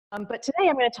But today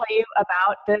I'm going to tell you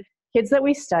about the kids that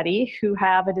we study who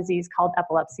have a disease called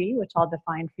epilepsy, which I'll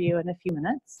define for you in a few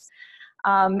minutes.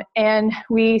 And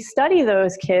we study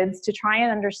those kids to try and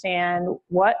understand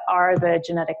what are the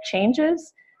genetic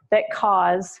changes that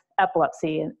cause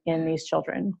epilepsy in these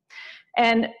children.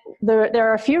 And there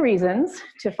are a few reasons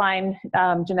to find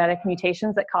genetic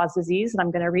mutations that cause disease, and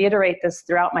I'm going to reiterate this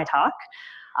throughout my talk.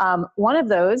 One of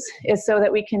those is so that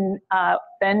we can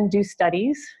then do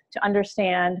studies to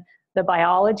understand the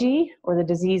biology or the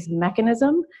disease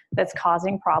mechanism that's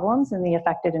causing problems in the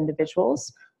affected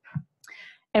individuals.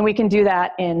 And we can do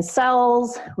that in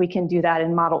cells, we can do that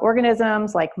in model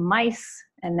organisms like mice,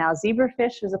 and now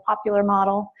zebrafish is a popular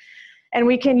model. And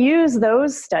we can use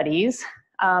those studies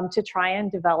to try and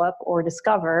develop or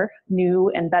discover new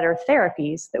and better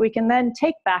therapies that we can then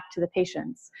take back to the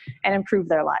patients and improve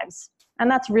their lives.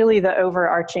 And that's really the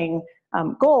overarching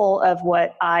goal of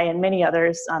what I and many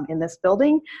others in this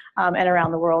building and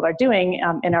around the world are doing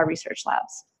in our research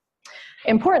labs.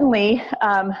 Importantly,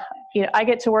 I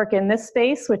get to work in this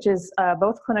space, which is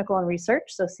both clinical and research,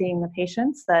 so seeing the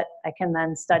patients that I can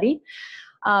then study.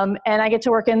 And I get to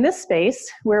work in this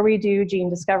space where we do gene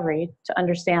discovery to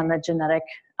understand the genetic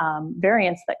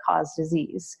variants that cause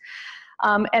disease.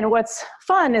 And what's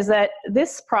fun is that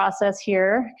this process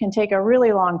here can take a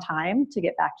really long time to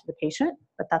get back to the patient,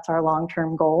 but that's our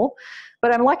long-term goal.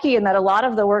 But I'm lucky in that a lot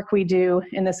of the work we do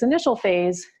in this initial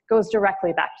phase goes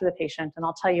directly back to the patient, and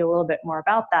I'll tell you a little bit more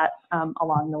about that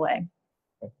along the way.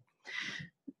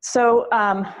 So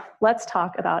let's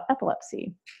talk about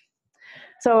epilepsy.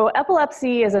 So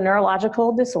epilepsy is a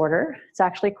neurological disorder. It's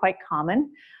actually quite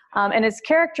common, and it's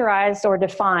characterized or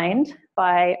defined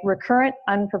by recurrent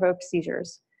unprovoked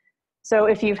seizures. So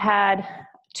if you've had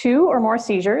 2 or more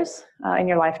seizures in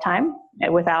your lifetime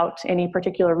without any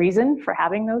particular reason for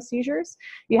having those seizures,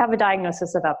 you have a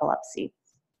diagnosis of epilepsy.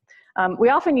 We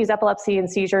often use epilepsy and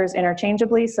seizures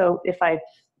interchangeably, so if I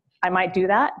might do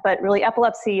that, but really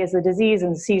epilepsy is the disease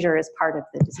and seizure is part of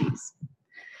the disease.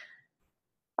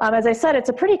 As I said, it's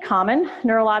a pretty common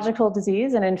neurological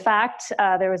disease, and in fact,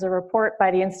 there was a report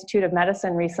by the Institute of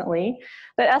Medicine recently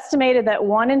that estimated that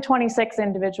 1 in 26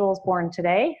 individuals born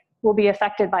today will be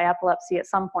affected by epilepsy at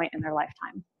some point in their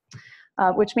lifetime,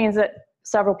 which means that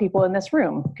several people in this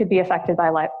room could be affected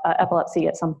by epilepsy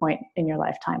at some point in your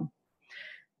lifetime.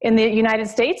 In the United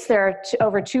States, there are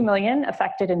over 2 million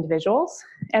affected individuals,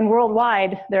 and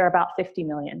worldwide, there are about 50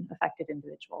 million affected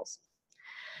individuals.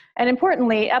 And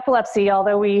importantly, epilepsy,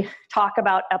 although we talk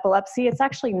about epilepsy, it's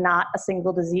actually not a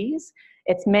single disease.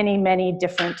 It's many, many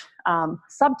different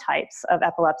subtypes of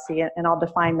epilepsy, and I'll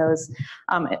define those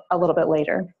a little bit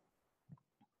later.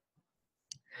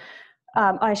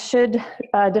 I should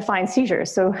define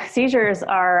seizures. So seizures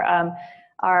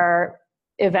are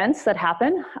events that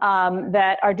happen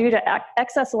that are due to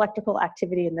excess electrical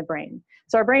activity in the brain.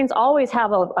 So our brains always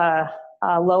have a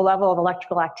low level of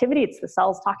electrical activity. It's the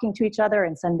cells talking to each other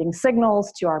and sending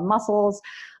signals to our muscles,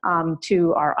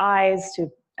 to our eyes, to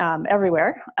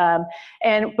everywhere.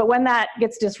 But when that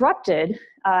gets disrupted,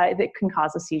 it can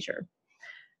cause a seizure.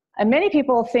 And many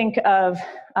people think of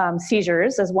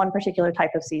seizures as one particular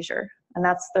type of seizure, and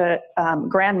that's the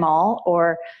grand mal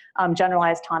or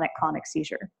generalized tonic-clonic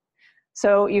seizure.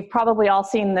 So you've probably all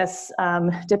seen this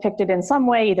depicted in some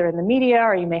way, either in the media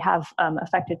or you may have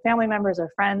affected family members or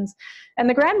friends. And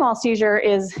the grand mal seizure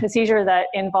is a seizure that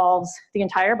involves the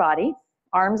entire body,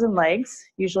 arms and legs,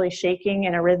 usually shaking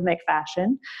in a rhythmic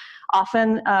fashion.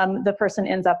 Often the person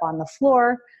ends up on the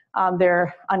floor.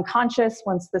 They're unconscious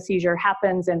once the seizure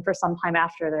happens, and for some time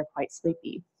after, they're quite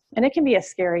sleepy. And it can be a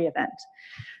scary event.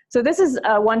 So this is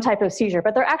one type of seizure,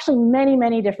 but there are actually many,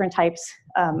 many different types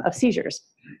of seizures.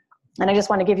 And I just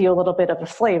want to give you a little bit of a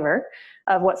flavor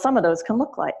of what some of those can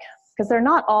look like, because they're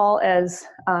not all as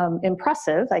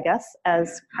impressive, I guess,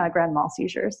 as grand mal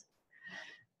seizures.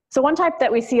 So one type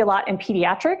that we see a lot in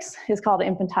pediatrics is called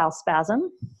infantile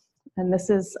spasm. And this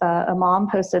is a mom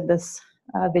posted this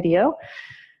video.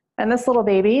 And this little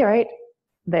baby right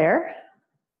there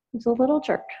is a little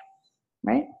jerk,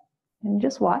 right? And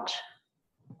just watch.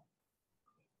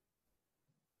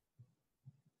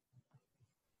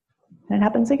 And it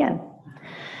happens again.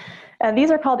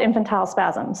 These are called infantile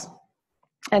spasms.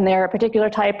 And they're a particular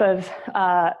type of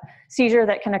seizure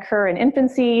that can occur in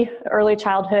infancy, early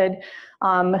childhood.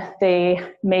 They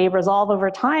may resolve over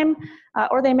time,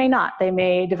 or they may not. They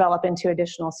may develop into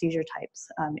additional seizure types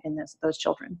in those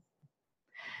children.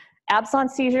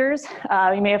 Absence seizures,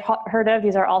 you may have heard of.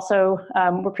 These are also,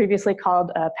 were previously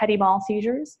called petit mal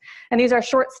seizures. And these are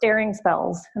short staring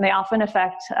spells. And they often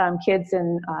affect kids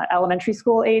in elementary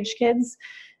school age kids.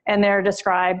 And they're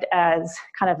described as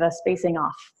kind of a spacing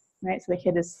off right? So the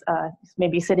kid is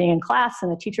maybe sitting in class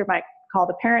and the teacher might call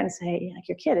the parent and say, like,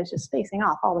 your kid is just spacing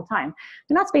off all the time.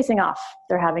 They're not spacing off,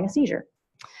 they're having a seizure.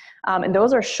 And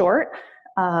those are short,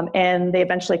 and they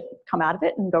eventually come out of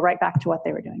it and go right back to what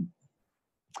they were doing.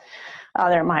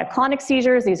 There are myoclonic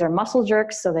seizures. These are muscle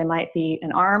jerks, so they might be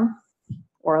an arm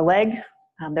or a leg.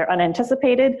 They're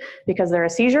unanticipated because they're a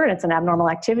seizure and it's an abnormal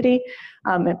activity.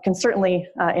 It can certainly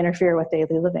interfere with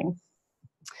daily living.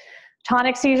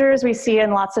 Tonic seizures we see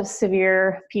in lots of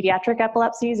severe pediatric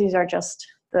epilepsies. These are just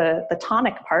the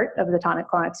tonic part of the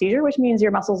tonic-clonic seizure, which means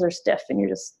your muscles are stiff and you're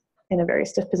just in a very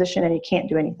stiff position and you can't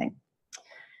do anything.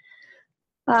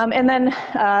 And then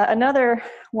another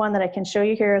one that I can show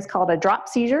you here is called a drop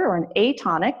seizure or an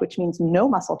atonic, which means no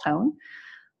muscle tone.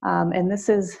 And this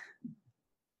is,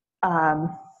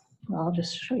 well, I'll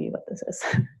just show you what this is.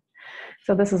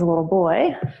 So this is a little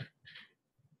boy.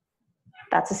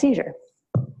 That's a seizure.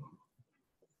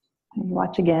 And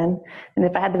watch again. And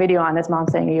if I had the video on, his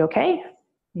mom's saying, are you okay?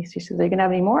 She says, are you gonna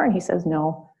have any more? And he says,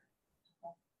 no.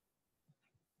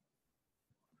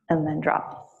 And then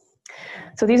drop.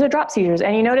 So these are drop seizures.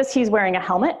 And you notice he's wearing a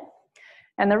helmet.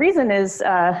 And the reason is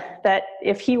that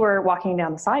if he were walking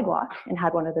down the sidewalk and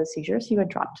had one of those seizures, he would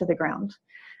drop to the ground.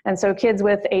 And so kids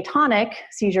with atonic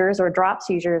seizures or drop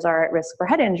seizures are at risk for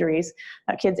head injuries.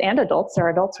 Kids and adults, there are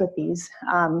adults with these,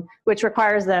 which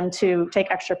requires them to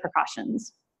take extra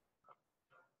precautions.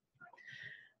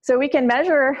 So we can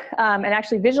measure and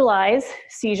actually visualize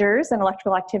seizures and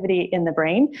electrical activity in the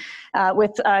brain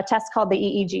with a test called the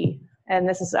EEG. And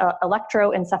this is an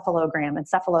electroencephalogram.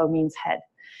 Encephalo means head.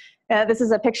 This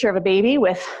is a picture of a baby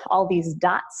with all these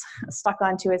dots stuck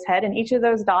onto his head. And each of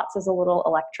those dots is a little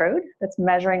electrode that's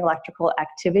measuring electrical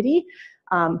activity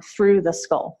through the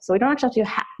skull. So we don't actually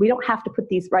have to put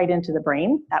these right into the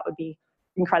brain. That would be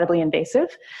incredibly invasive.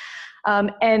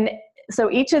 And so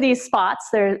each of these spots,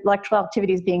 their electrical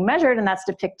activity is being measured, and that's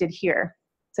depicted here.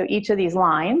 So each of these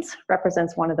lines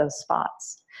represents one of those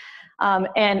spots.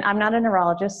 And I'm not a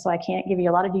neurologist, so I can't give you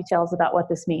a lot of details about what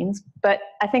this means, but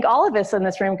I think all of us in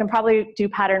this room can probably do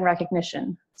pattern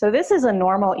recognition. So this is a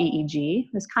normal EEG.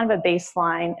 It's kind of a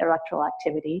baseline electrical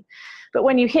activity. But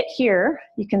when you hit here,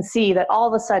 you can see that all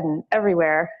of a sudden,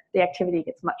 everywhere, the activity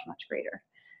gets much, much greater.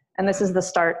 And this is the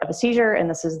start of a seizure, and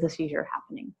this is the seizure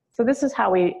happening. So this is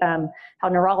how how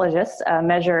neurologists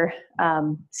measure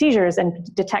seizures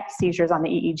and detect seizures on the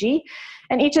EEG.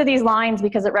 And each of these lines,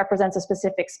 because it represents a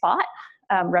specific spot,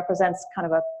 represents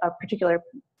kind of a particular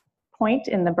point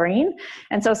in the brain.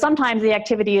 And so sometimes the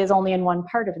activity is only in one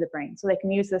part of the brain. So they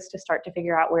can use this to start to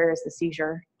figure out where is the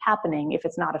seizure happening if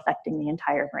it's not affecting the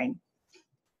entire brain.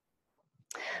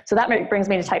 So that brings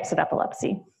me to types of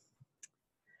epilepsy.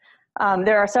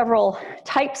 There are several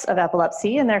types of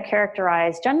epilepsy, and they're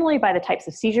characterized generally by the types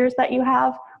of seizures that you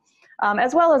have,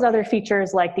 as well as other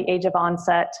features like the age of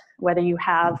onset, whether you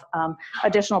have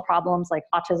additional problems like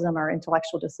autism or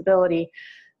intellectual disability.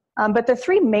 But the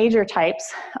three major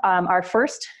types are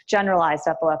first, generalized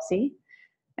epilepsy.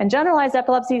 And generalized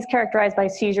epilepsy is characterized by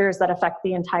seizures that affect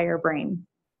the entire brain.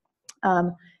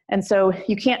 And so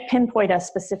you can't pinpoint a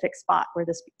specific spot where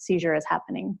this seizure is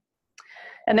happening.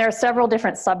 And there are several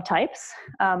different subtypes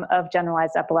of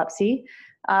generalized epilepsy.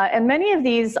 And many of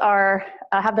these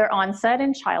have their onset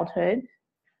in childhood.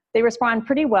 They respond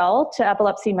pretty well to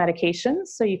epilepsy medications,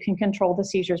 so you can control the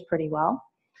seizures pretty well.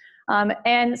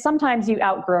 And sometimes you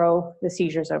outgrow the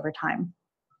seizures over time.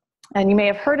 And you may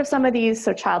have heard of some of these,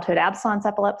 so childhood absence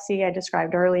epilepsy I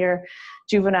described earlier,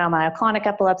 juvenile myoclonic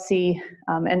epilepsy,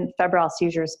 and febrile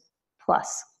seizures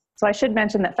plus. So I should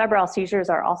mention that febrile seizures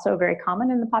are also very common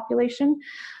in the population.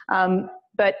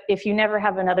 But if you never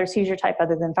have another seizure type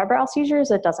other than febrile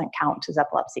seizures, it doesn't count as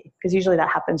epilepsy, because usually that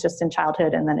happens just in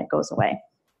childhood and then it goes away.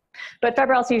 But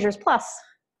febrile seizures plus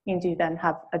means you then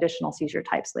have additional seizure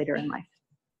types later in life.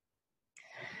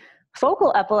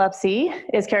 Focal epilepsy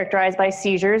is characterized by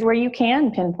seizures where you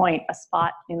can pinpoint a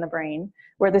spot in the brain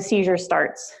where the seizure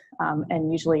starts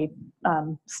and usually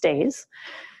stays.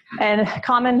 And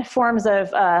common forms of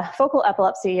focal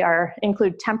epilepsy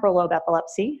include temporal lobe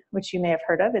epilepsy, which you may have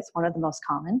heard of. It's one of the most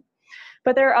common.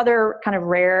 But there are other kind of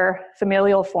rare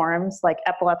familial forms like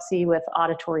epilepsy with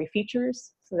auditory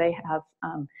features. So they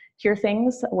hear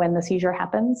things when the seizure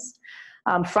happens.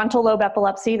 Frontal lobe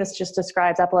epilepsy, this just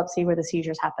describes epilepsy where the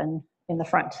seizures happen in the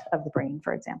front of the brain,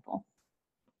 for example.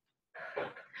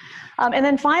 And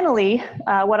then finally,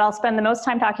 what I'll spend the most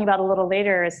time talking about a little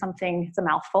later is something, it's a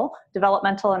mouthful,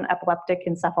 developmental and epileptic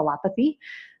encephalopathy.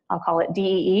 I'll call it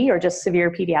DEE, or just severe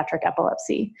pediatric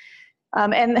epilepsy.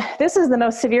 And this is the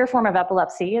most severe form of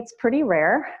epilepsy. It's pretty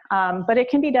rare, but it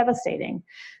can be devastating.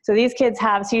 So these kids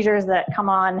have seizures that come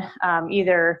on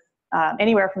either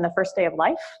anywhere from the first day of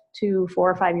life to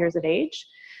 4 or 5 years of age.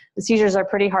 The seizures are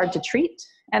pretty hard to treat,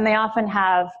 and they often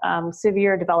have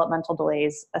severe developmental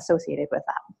delays associated with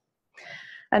that.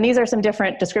 And these are some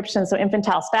different descriptions. So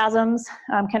infantile spasms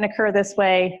can occur this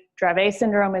way. Dravet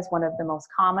syndrome is one of the most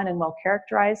common and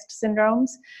well-characterized syndromes.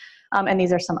 And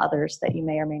these are some others that you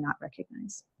may or may not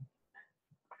recognize.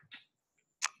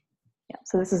 Yeah,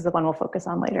 so this is the one we'll focus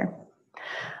on later.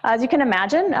 As you can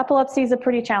imagine, epilepsy is a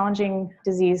pretty challenging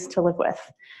disease to live with.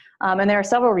 And there are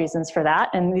several reasons for that.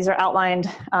 And these are outlined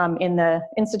in the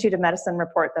Institute of Medicine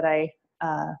report that I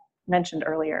mentioned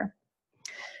earlier.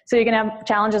 So you can have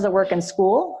challenges at work and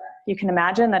school. You can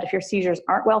imagine that if your seizures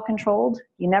aren't well controlled,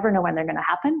 you never know when they're going to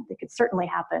happen. They could certainly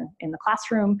happen in the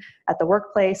classroom, at the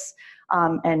workplace,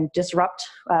 and disrupt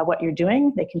what you're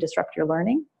doing. They can disrupt your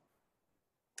learning.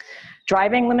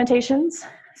 Driving limitations.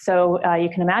 So you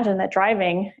can imagine that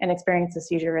driving and experience a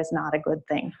seizure is not a good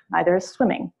thing. Neither is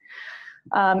swimming.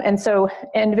 And so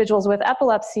individuals with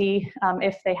epilepsy,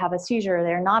 if they have a seizure,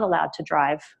 they're not allowed to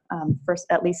drive for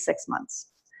at least 6 months.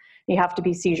 You have to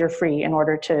be seizure-free in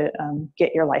order to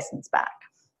get your license back.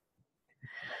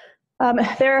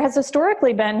 There has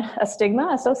historically been a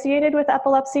stigma associated with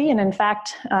epilepsy, and in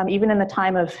fact, even in the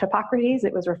time of Hippocrates,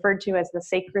 it was referred to as the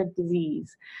sacred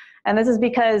disease. And this is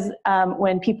because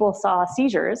when people saw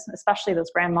seizures, especially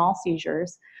those grand mal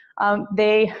seizures,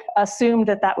 they assumed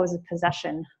that that was a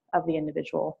possession of the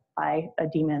individual by a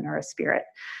demon or a spirit.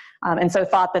 And so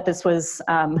thought that this was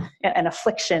an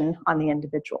affliction on the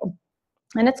individual.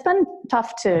 And it's been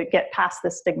tough to get past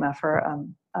this stigma for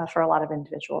a lot of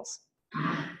individuals.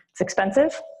 It's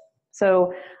expensive.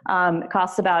 So it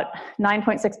costs about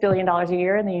 $9.6 billion a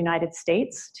year in the United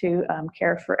States to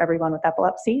care for everyone with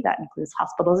epilepsy. That includes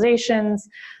hospitalizations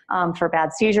for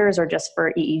bad seizures or just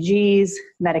for EEGs,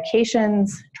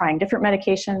 medications, trying different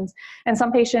medications, and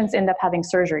some patients end up having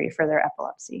surgery for their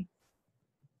epilepsy.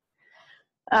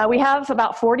 We have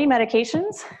about 40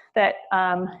 medications that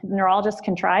neurologists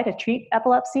can try to treat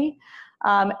epilepsy.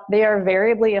 They are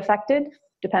variably effective,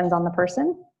 depends on the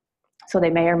person. So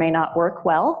they may or may not work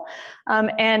well.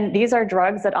 And these are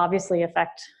drugs that obviously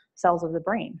affect cells of the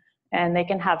brain, and they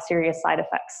can have serious side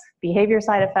effects. Behavior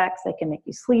side effects, they can make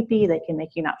you sleepy, they can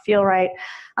make you not feel right.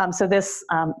 So this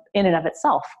in and of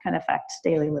itself can affect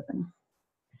daily living.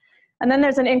 And then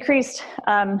there's increased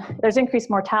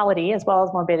mortality as well as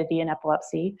morbidity in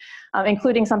epilepsy,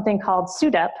 including something called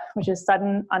SUDEP, which is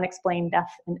sudden unexplained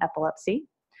death in epilepsy.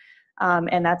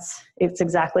 And it's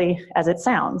exactly as it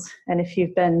sounds. And if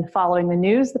you've been following the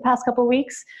news the past couple of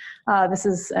weeks, this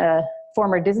is a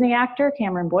former Disney actor,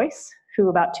 Cameron Boyce, who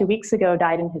about 2 weeks ago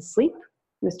died in his sleep.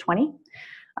 He was 20.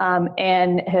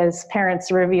 And his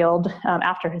parents revealed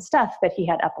after his death that he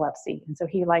had epilepsy. And so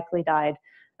he likely died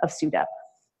of SUDEP.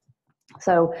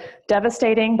 So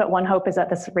devastating, but one hope is that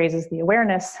this raises the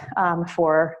awareness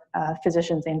for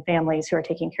physicians and families who are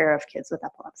taking care of kids with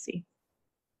epilepsy.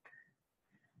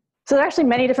 So there are actually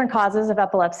many different causes of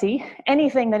epilepsy.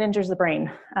 Anything that injures the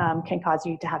brain can cause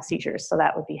you to have seizures. So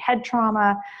that would be head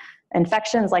trauma,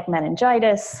 infections like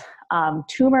meningitis,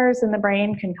 tumors in the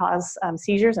brain can cause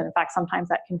seizures. And in fact, sometimes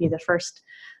that can be the first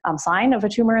sign of a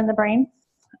tumor in the brain.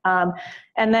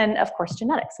 And then, of course,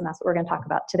 genetics, and that's what we're going to talk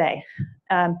about today.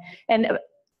 And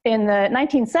in the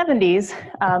 1970s,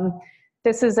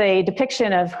 this is a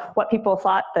depiction of what people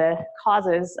thought the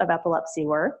causes of epilepsy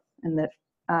were, and the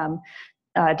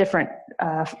different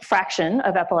fraction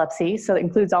of epilepsy. So it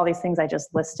includes all these things I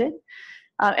just listed.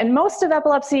 And most of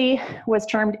epilepsy was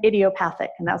termed idiopathic,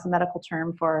 and that was a medical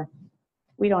term for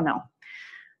we don't know.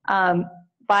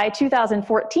 By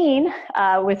 2014,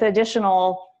 with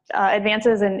additional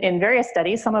advances in various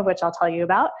studies, some of which I'll tell you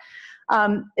about,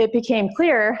 it became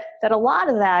clear that a lot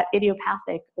of that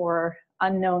idiopathic or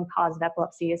unknown cause of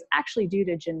epilepsy is actually due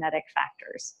to genetic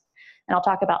factors. And I'll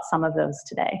talk about some of those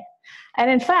today. And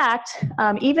in fact,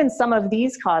 even some of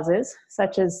these causes,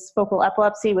 such as focal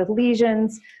epilepsy with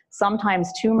lesions, sometimes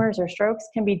tumors or strokes,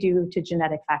 can be due to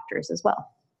genetic factors as well.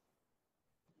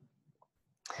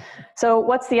 So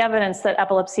what's the evidence that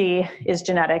epilepsy is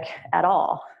genetic at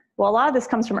all? Well, a lot of this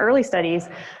comes from early studies,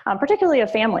 particularly of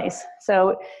families.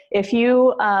 So if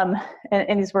you,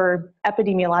 and these were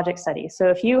epidemiologic studies. So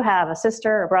if you have a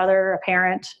sister, a brother, a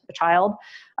parent, a child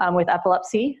with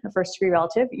epilepsy, a first-degree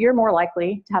relative, you're more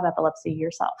likely to have epilepsy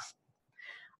yourself.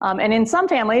 And in some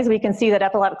families, we can see that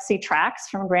epilepsy tracks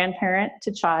from grandparent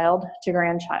to child to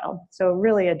grandchild. So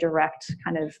really a direct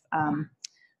kind of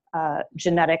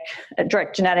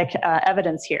direct genetic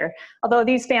evidence here, although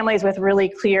these families with really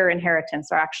clear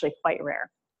inheritance are actually quite rare.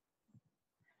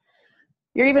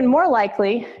 You're even more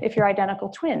likely if your identical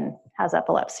twin has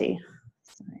epilepsy.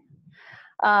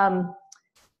 And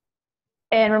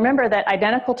remember that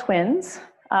identical twins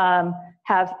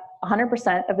have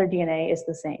 100% of their DNA is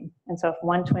the same. And so if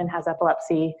one twin has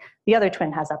epilepsy, the other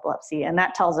twin has epilepsy, and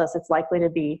that tells us it's likely to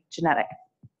be genetic.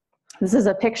 This is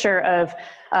a picture of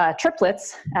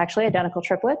triplets, actually identical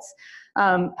triplets,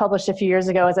 published a few years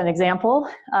ago as an example.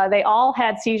 They all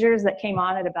had seizures that came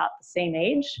on at about the same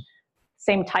age,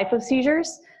 same type of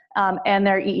seizures, and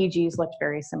their EEGs looked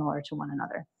very similar to one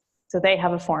another. So they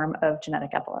have a form of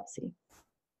genetic epilepsy.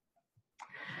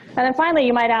 And then finally,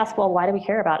 you might ask, well, why do we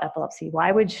care about epilepsy?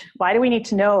 Why do we need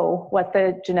to know what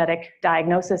the genetic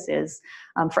diagnosis is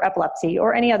for epilepsy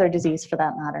or any other disease for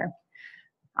that matter?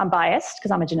 I'm biased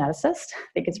because I'm a geneticist. I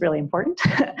think it's really important.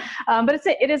 But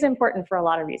it is important for a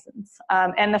lot of reasons.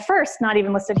 And the first, not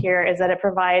even listed here, is that it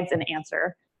provides an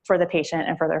answer for the patient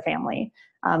and for their family.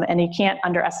 And you can't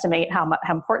underestimate how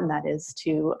important that is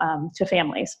to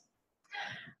families.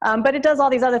 But it does all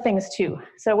these other things too.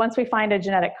 So once we find a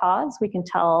genetic cause, we can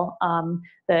tell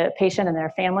the patient and their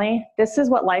family, this is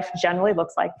what life generally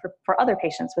looks like for other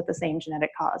patients with the same genetic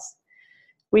cause.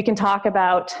 We can talk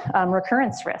about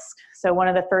recurrence risk. So one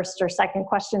of the first or second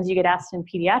questions you get asked in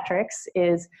pediatrics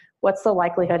is, what's the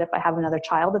likelihood if I have another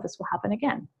child that this will happen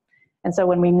again? And so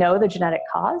when we know the genetic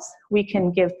cause, we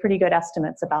can give pretty good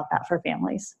estimates about that for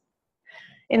families.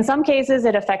 In some cases,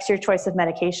 it affects your choice of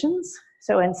medications.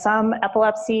 So in some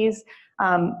epilepsies,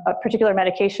 a particular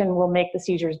medication will make the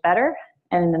seizures better.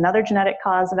 And in another genetic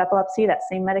cause of epilepsy, that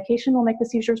same medication will make the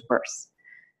seizures worse.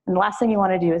 And the last thing you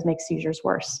want to do is make seizures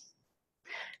worse.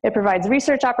 It provides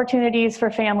research opportunities for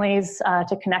families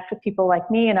to connect with people like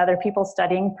me and other people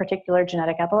studying particular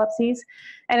genetic epilepsies.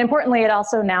 And importantly, it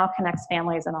also now connects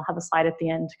families, and I'll have a slide at the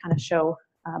end to kind of show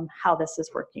how this is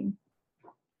working.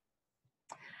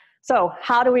 So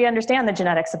how do we understand the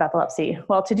genetics of epilepsy?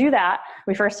 Well, to do that,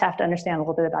 we first have to understand a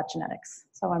little bit about genetics.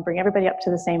 So I want to bring everybody up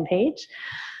to the same page.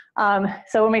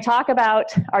 So when we talk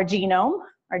about our genome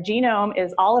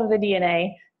is all of the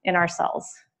DNA in our cells.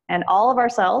 And all of our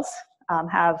cells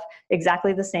have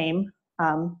exactly the same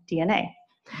DNA.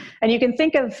 And you can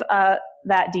think of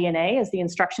that DNA as the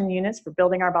instruction units for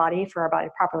building our body, for our body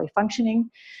properly functioning.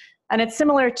 And it's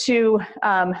similar to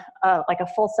like a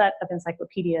full set of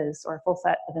encyclopedias or a full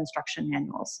set of instruction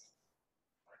manuals.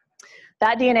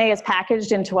 That DNA is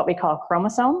packaged into what we call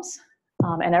chromosomes.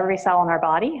 And every cell in our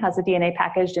body has the DNA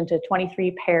packaged into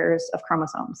 23 pairs of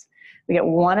chromosomes. We get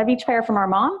one of each pair from our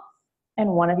mom and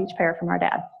one of each pair from our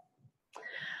dad.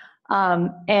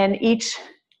 And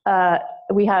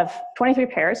we have 23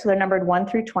 pairs, so they're numbered 1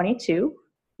 through 22.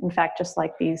 In fact, just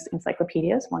like these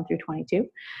encyclopedias, 1 through 22.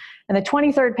 And the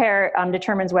 23rd pair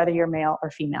determines whether you're male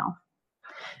or female.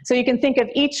 So you can think of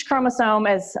each chromosome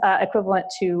as equivalent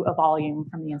to a volume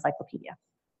from the encyclopedia.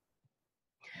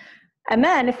 And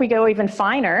then if we go even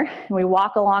finer, and we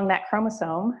walk along that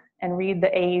chromosome and read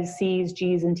the A's, C's,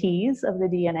 G's, and T's of the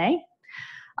DNA,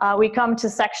 we come to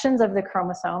sections of the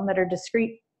chromosome that are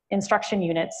discrete instruction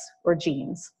units or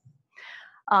genes.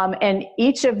 And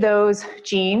each of those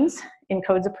genes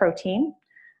encodes a protein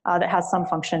that has some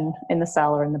function in the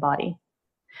cell or in the body.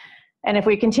 And if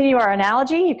we continue our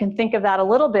analogy, you can think of that a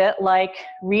little bit like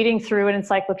reading through an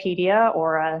encyclopedia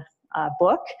or a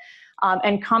book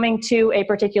and coming to a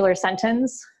particular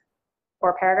sentence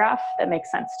or paragraph that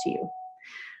makes sense to you.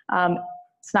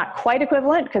 It's not quite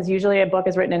equivalent because usually a book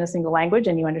is written in a single language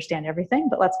and you understand everything,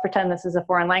 but let's pretend this is a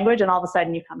foreign language and all of a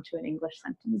sudden you come to an English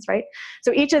sentence, right?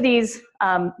 So each of these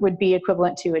would be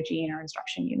equivalent to a gene or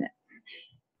instruction unit.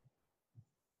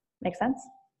 Make sense?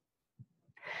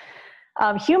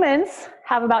 Humans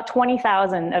have about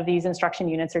 20,000 of these instruction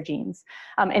units or genes.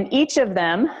 And each of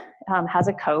them has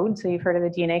a code, so you've heard of the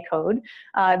DNA code,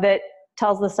 that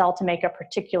tells the cell to make a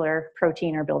particular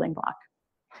protein or building block.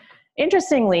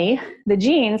 Interestingly, the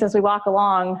genes, as we walk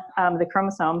along the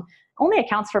chromosome, only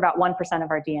accounts for about 1% of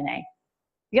our DNA.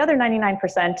 The other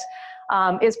 99%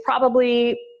 is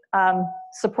probably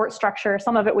support structure.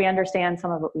 Some of it we understand,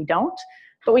 some of it we don't.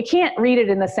 But we can't read it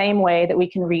in the same way that we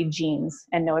can read genes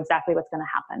and know exactly what's going to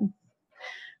happen.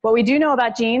 What we do know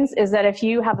about genes is that if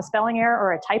you have a spelling error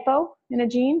or a typo in a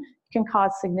gene, it can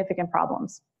cause significant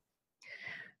problems.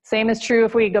 Same is true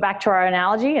if we go back to our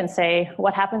analogy and say,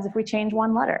 what happens if we change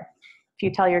one letter? If you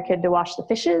tell your kid to wash the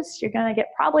dishes, you're going to get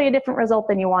probably a different result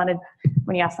than you wanted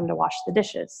when you asked them to wash the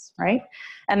dishes, right?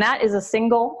 And that is a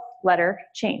single letter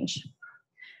change.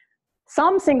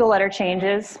 Some single letter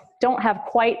changes don't have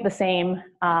quite the same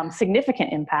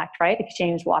significant impact, right? If you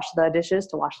change wash the dishes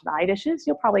to wash the dishes,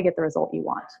 you'll probably get the result you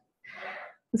want.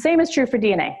 The same is true for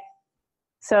DNA.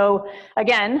 So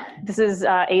again, this is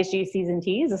A's, G's, C's, and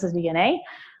T's. This is DNA.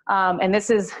 And this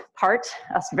is a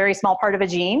very small part of a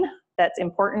gene that's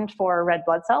important for red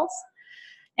blood cells.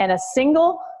 And a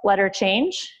single letter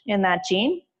change in that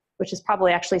gene, which is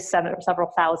probably actually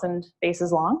several thousand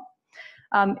bases long,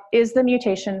 is the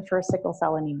mutation for sickle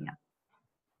cell anemia.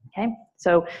 Okay,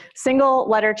 so single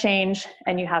letter change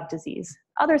and you have disease.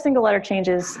 Other single letter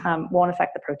changes won't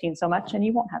affect the protein so much and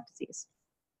you won't have disease.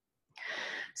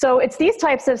 So it's these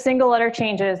types of single letter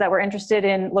changes that we're interested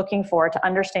in looking for to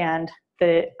understand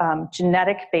the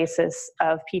genetic basis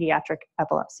of pediatric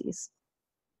epilepsies.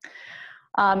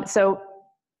 So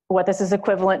what this is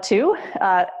equivalent to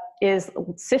is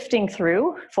sifting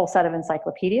through a full set of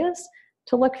encyclopedias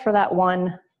to look for that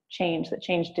one change that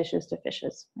changed dishes to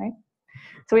fishes, right?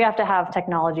 So we have to have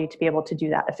technology to be able to do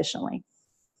that efficiently.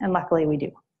 And luckily we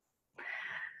do.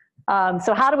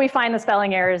 So how do we find the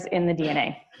spelling errors in the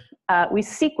DNA? We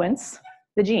sequence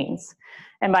the genes.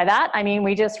 And by that, I mean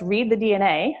we just read the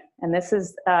DNA. And this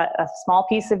is a small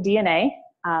piece of DNA.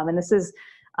 And this is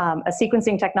a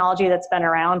sequencing technology that's been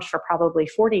around for probably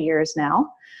 40 years now.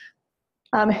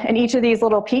 And each of these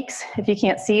little peaks, if you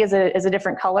can't see, is a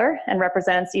different color and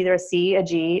represents either a C, a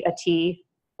G, a T,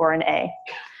 or an A.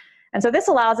 And so this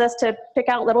allows us to pick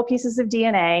out little pieces of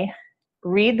DNA,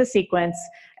 read the sequence,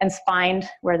 and find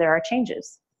where there are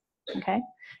changes, okay?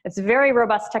 It's very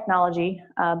robust technology,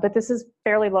 but this is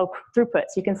fairly low throughput.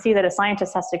 So you can see that a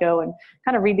scientist has to go and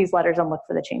kind of read these letters and look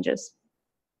for the changes.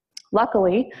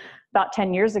 Luckily, about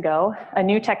 10 years ago, a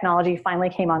new technology finally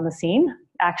came on the scene,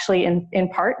 actually in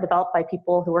part developed by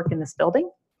people who work in this building.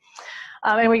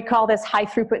 And we call this high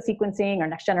throughput sequencing or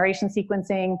next generation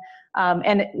sequencing.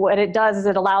 And what it does is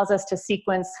it allows us to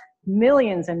sequence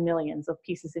millions and millions of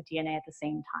pieces of DNA at the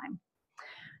same time.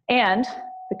 And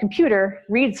the computer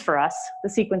reads for us the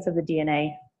sequence of the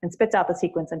DNA and spits out the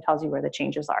sequence and tells you where the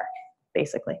changes are,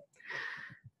 basically.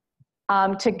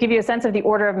 To give you a sense of the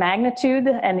order of magnitude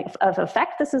and of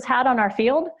effect this has had on our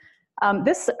field,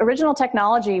 this original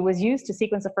technology was used to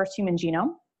sequence the first human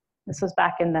genome. This was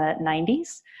back in the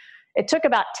 90s. It took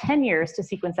about 10 years to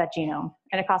sequence that genome,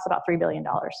 and it cost about $3 billion.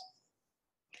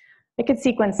 It could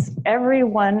sequence every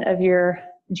one of your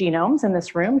genomes in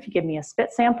this room if you give me a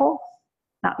spit sample.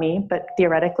 Not me, but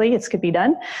theoretically, this could be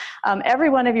done. Every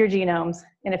one of your genomes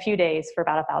in a few days for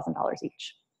about $1,000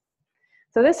 each.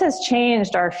 So this has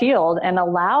changed our field and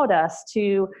allowed us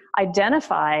to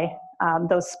identify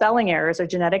those spelling errors or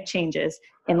genetic changes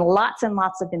in lots and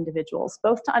lots of individuals,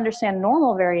 both to understand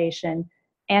normal variation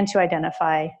and to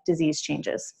identify disease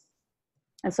changes.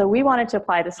 And so we wanted to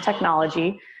apply this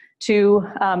technology to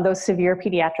those severe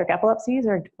pediatric epilepsies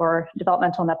or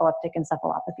developmental and epileptic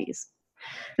encephalopathies.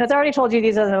 And as I already told you,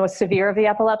 these are the most severe of the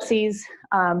epilepsies.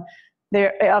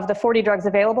 Of the 40 drugs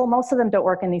available, most of them don't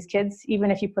work in these kids,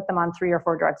 even if you put them on 3 or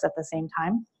 4 drugs at the same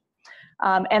time.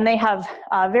 And they have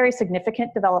very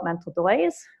significant developmental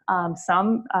delays.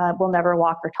 Some will never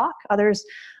walk or talk. Others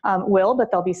will, but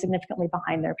they'll be significantly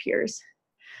behind their peers.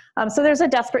 So there's a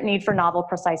desperate need for novel,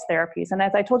 precise therapies. And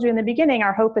as I told you in the beginning,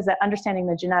 our hope is that understanding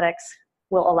the genetics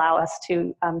will allow us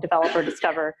to develop or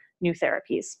discover new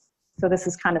therapies. So this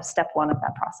is kind of step 1 of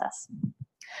that process.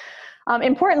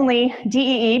 Importantly,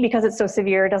 DEE, because it's so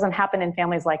severe, doesn't happen in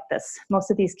families like this. Most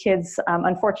of these kids,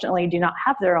 unfortunately, do not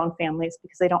have their own families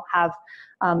because they don't have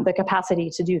the capacity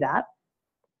to do that.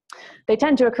 They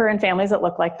tend to occur in families that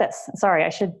look like this. Sorry, I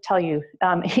should tell you,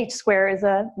 each square is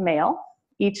a male,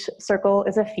 each circle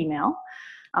is a female.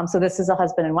 So this is a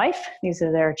husband and wife. These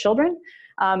are their children.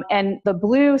 And the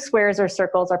blue squares or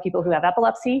circles are people who have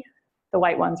epilepsy. The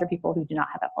white ones are people who do not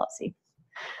have epilepsy.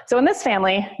 So in this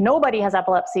family, nobody has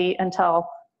epilepsy until,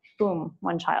 boom,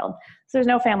 one child. So there's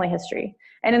no family history.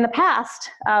 And in the past,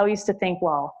 we used to think,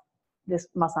 well, this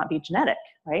must not be genetic,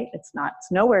 right? It's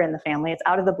nowhere in the family. It's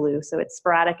out of the blue, so it's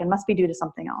sporadic and must be due to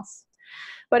something else.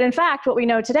 But in fact, what we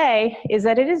know today is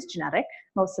that it is genetic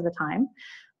most of the time,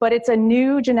 but it's a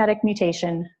new genetic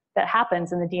mutation that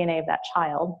happens in the DNA of that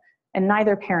child, and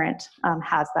neither parent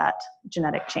has that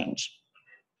genetic change.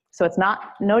 So it's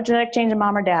no genetic change in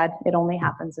mom or dad, it only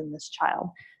happens in this child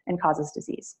and causes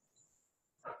disease.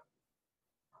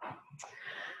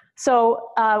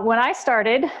 So when I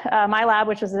started my lab,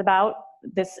 which was about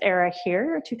this era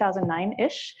here,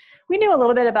 2009-ish, we knew a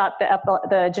little bit about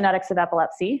the genetics of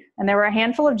epilepsy, and there were a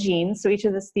handful of genes, so each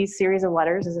of these series of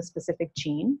letters is a specific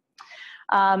gene,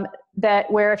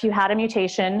 where if you had a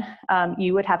mutation,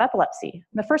 you would have epilepsy.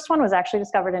 The first one was actually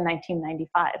discovered in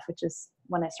 1995, which is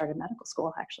when I started medical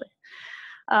school, actually.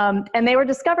 And they were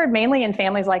discovered mainly in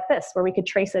families like this, where we could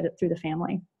trace it through the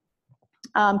family.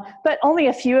 But only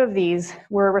a few of these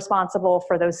were responsible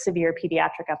for those severe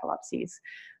pediatric epilepsies.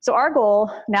 So our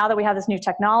goal, now that we have this new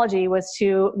technology, was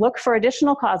to look for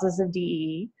additional causes of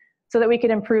DEE so that we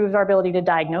could improve our ability to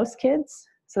diagnose kids,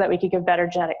 so that we could give better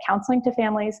genetic counseling to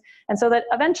families, and so that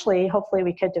eventually, hopefully,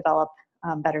 we could develop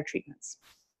better treatments.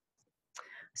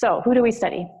 So who do we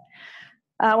study?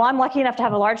 Well, I'm lucky enough to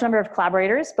have a large number of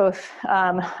collaborators, both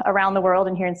around the world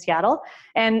and here in Seattle.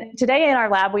 And today in our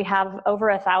lab, we have over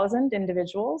 1,000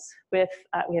 individuals with,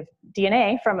 we have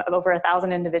DNA from over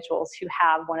 1,000 individuals who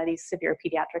have one of these severe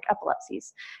pediatric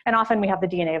epilepsies. And often we have the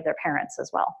DNA of their parents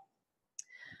as well.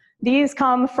 These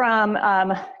come from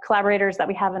collaborators that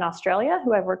we have in Australia,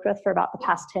 who I've worked with for about the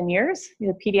past 10 years. These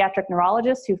are pediatric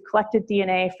neurologists who've collected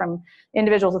DNA from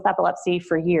individuals with epilepsy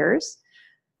for years.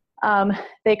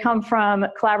 They come from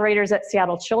collaborators at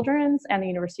Seattle Children's and the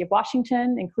University of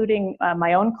Washington, including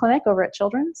my own clinic over at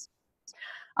Children's.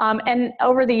 And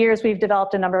over the years, we've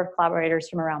developed a number of collaborators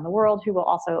from around the world who will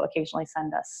also occasionally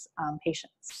send us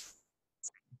patients.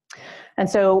 And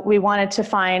so we wanted to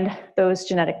find those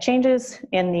genetic changes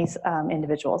in these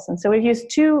individuals. And so we've used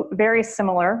two very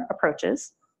similar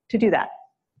approaches to do that.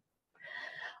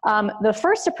 The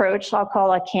first approach I'll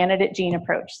call a candidate gene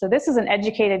approach. So this is an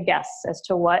educated guess as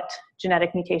to what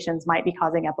genetic mutations might be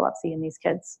causing epilepsy in these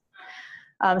kids.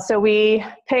 So we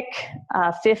pick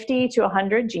 50 to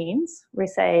 100 genes. We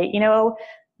say, you know,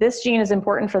 this gene is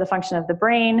important for the function of the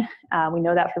brain. We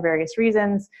know that for various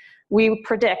reasons. We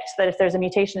predict that if there's a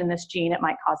mutation in this gene, it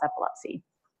might cause epilepsy.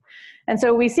 And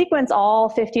so we sequence all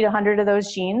 50 to 100 of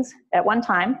those genes at one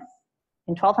time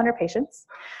in 1,200 patients.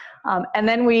 And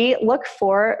then we look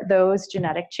for those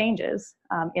genetic changes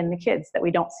in the kids that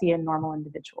we don't see in normal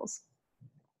individuals.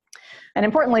 And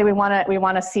importantly, we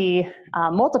want to see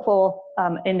multiple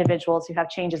individuals who have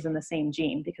changes in the same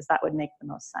gene, because that would make the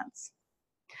most sense.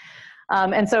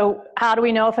 And so how do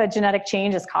we know if a genetic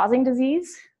change is causing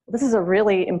disease? This is a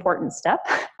really important step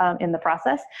in the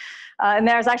process. And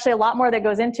there's actually a lot more that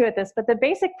goes into it, but the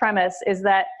basic premise is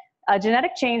that a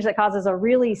genetic change that causes a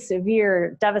really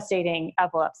severe, devastating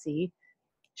epilepsy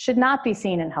should not be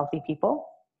seen in healthy people,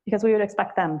 because we would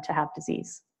expect them to have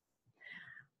disease.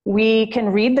 We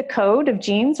can read the code of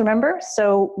genes, remember?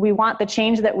 So we want the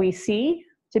change that we see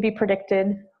to be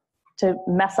predicted to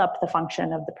mess up the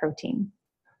function of the protein.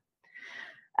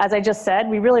 As I just said,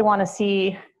 we really want to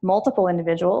see multiple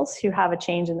individuals who have a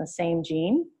change in the same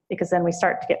gene, because then we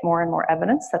start to get more and more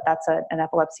evidence that that's an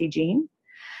epilepsy gene.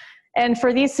 And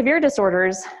for these severe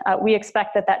disorders, we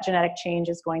expect that that genetic change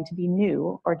is going to be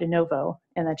new or de novo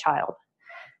in the child.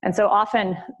 And so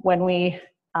often when we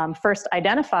first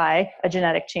identify a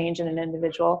genetic change in an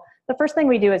individual, the first thing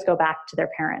we do is go back to their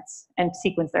parents and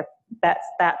sequence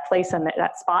that place and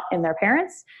that spot in their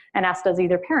parents and ask, does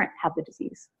either parent have the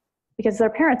disease? Because their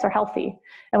parents are healthy,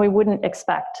 and we wouldn't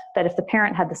expect that if the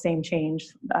parent had the same change,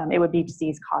 it would be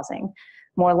disease causing.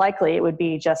 More likely, it would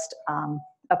be just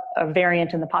a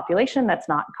variant in the population that's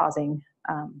not causing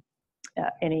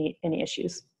any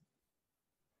issues.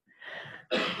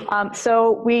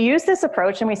 So we use this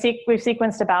approach, and we've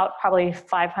sequenced about probably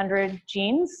 500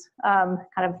 genes, kind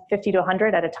of 50 to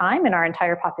 100 at a time in our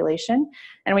entire population.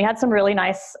 And we had some really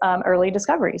nice early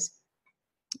discoveries.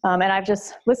 And I've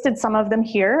just listed some of them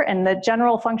here. And the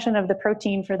general function of the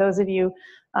protein, for those of you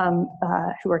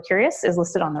who are curious, is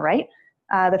listed on the right.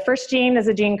 The first gene is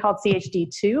a gene called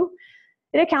CHD2.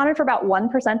 It accounted for about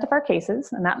 1% of our cases,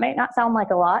 and that may not sound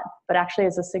like a lot, but actually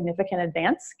is a significant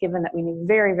advance, given that we knew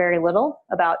very, very little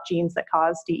about genes that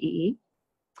cause DEE.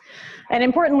 And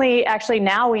importantly, actually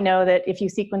now we know that if you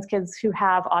sequence kids who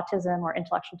have autism or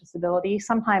intellectual disability,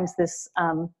 sometimes this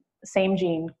same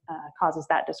gene causes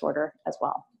that disorder as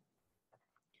well.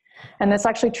 And that's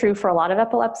actually true for a lot of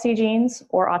epilepsy genes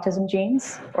or autism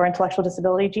genes or intellectual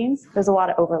disability genes. There's a lot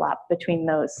of overlap between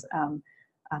those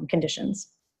conditions.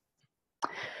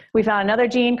 We found another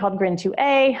gene called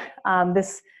GRIN2A.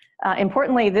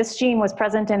 Importantly, this gene was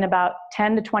present in about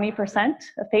 10 to 20%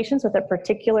 of patients with a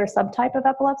particular subtype of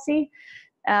epilepsy.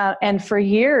 And for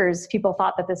years, people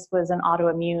thought that this was an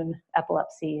autoimmune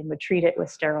epilepsy and would treat it with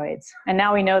steroids. And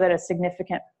now we know that a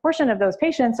significant portion of those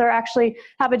patients actually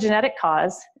have a genetic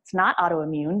cause. It's not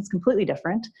autoimmune, it's completely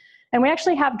different. And we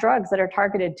actually have drugs that are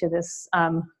targeted to this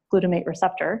glutamate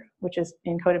receptor, which is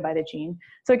encoded by the gene.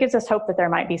 So it gives us hope that there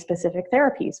might be specific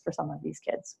therapies for some of these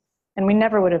kids. And we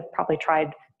never would have probably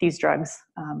tried these drugs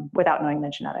without knowing the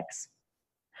genetics.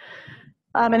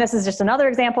 And this is just another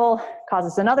example,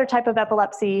 causes another type of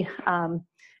epilepsy. And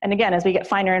again, as we get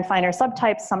finer and finer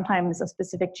subtypes, sometimes a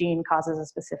specific gene causes a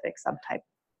specific subtype.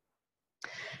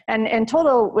 And in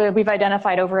total, we've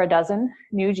identified over a dozen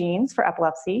new genes for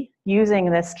epilepsy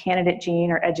using this candidate gene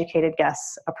or educated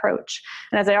guess approach.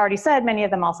 And as I already said, many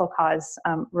of them also cause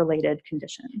related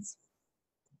conditions.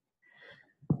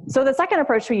 So the second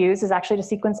approach we use is actually to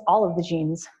sequence all of the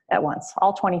genes at once,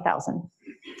 all 20,000.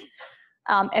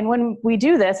 And when we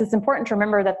do this, it's important to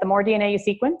remember that the more DNA you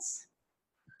sequence,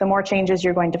 the more changes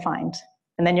you're going to find.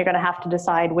 And then you're going to have to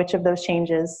decide which of those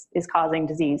changes is causing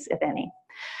disease, if any.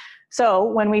 So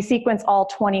when we sequence all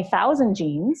 20,000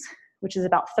 genes, which is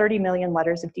about 30 million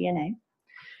letters of DNA,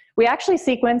 we actually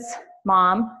sequence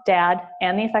mom, dad,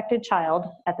 and the affected child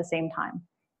at the same time.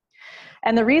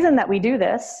 And the reason that we do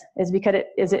this is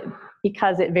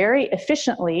because it very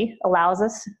efficiently allows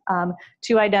us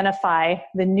to identify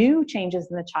the new changes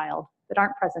in the child that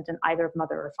aren't present in either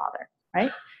mother or father, right?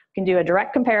 We can do a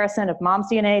direct comparison of mom's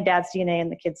DNA, dad's DNA,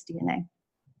 and the kid's DNA.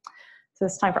 So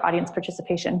it's time for audience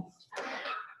participation.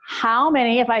 How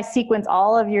many, if I sequence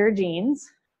all of your genes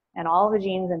and all of the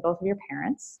genes in both of your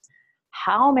parents,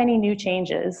 how many new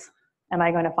changes am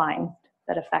I going to find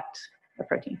that affect the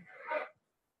protein?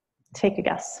 Take a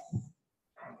guess.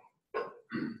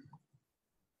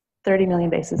 30 million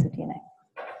bases of DNA.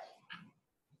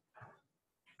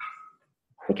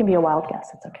 It can be a wild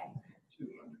guess, it's okay.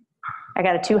 I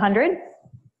got a 200. 50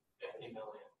 million.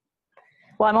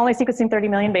 Well, I'm only sequencing 30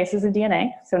 million bases of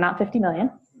DNA, so not 50 million.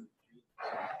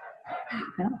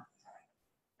 Yeah.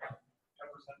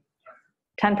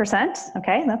 10%,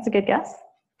 okay, that's a good guess.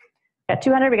 We got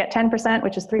 200, we got 10%,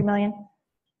 which is 3 million.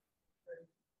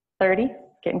 30,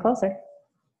 getting closer.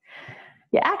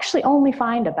 You actually only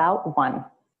find about 1,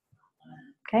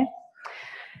 okay?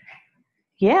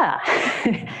 Yeah,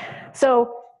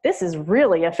 so this is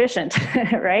really efficient,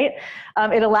 right?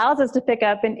 It allows us to pick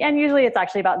up, and usually it's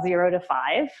actually about 0 to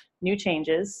 5 new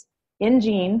changes in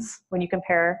genes when you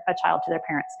compare a child to their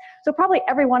parents. So probably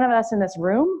every one of us in this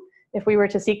room, if we were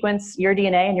to sequence your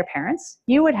DNA and your parents,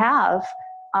 you would have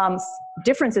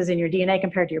differences in your DNA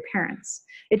compared to your parents.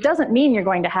 It doesn't mean you're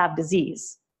going to have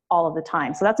disease all of the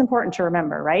time. So that's important to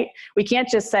remember, right? We can't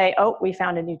just say, oh, we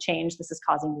found a new change, this is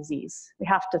causing disease. We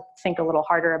have to think a little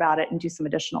harder about it and do some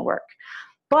additional work.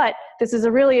 But this is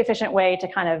a really efficient way to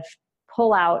kind of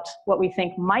pull out what we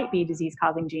think might be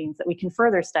disease-causing genes that we can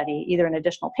further study, either in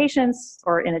additional patients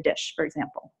or in a dish, for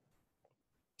example.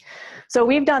 So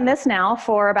we've done this now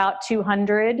for about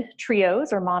 200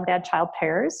 trios or mom, dad, child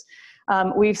pairs.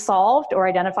 We've solved or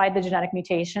identified the genetic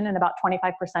mutation in about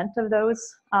 25% of those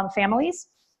families.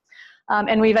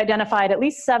 And we've identified at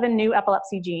least 7 new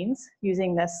epilepsy genes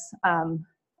using this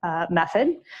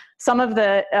method. Some of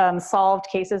the solved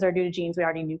cases are due to genes we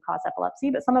already knew cause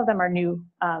epilepsy, but some of them are new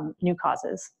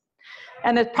causes.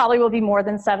 And there probably will be more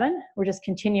than 7. We're just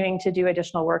continuing to do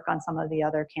additional work on some of the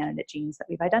other candidate genes that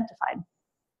we've identified.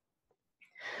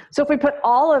 So if we put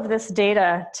all of this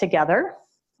data together,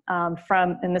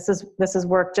 and this is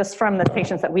work just from the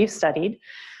patients that we've studied,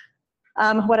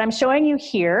 what I'm showing you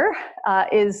here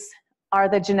are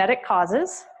the genetic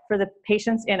causes for the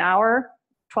patients in our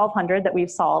 1,200 that we've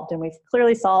solved, and we've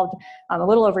clearly solved a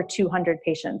little over 200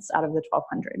 patients out of the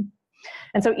 1,200.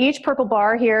 And so each purple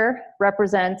bar here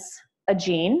represents a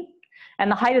gene,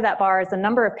 and the height of that bar is the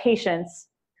number of patients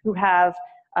who have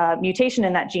a mutation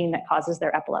in that gene that causes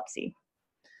their epilepsy.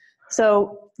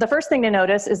 So the first thing to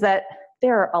notice is that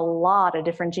there are a lot of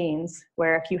different genes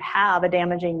where if you have a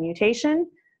damaging mutation,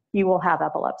 you will have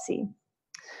epilepsy.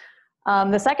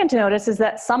 The second to notice is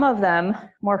that some of them,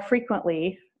 more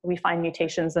frequently, we find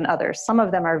mutations than others. Some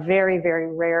of them are very,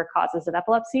 very rare causes of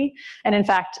epilepsy. And in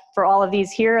fact, for all of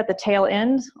these here at the tail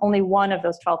end, only one of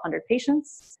those 1,200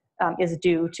 patients is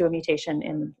due to a mutation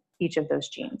in each of those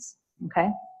genes, okay?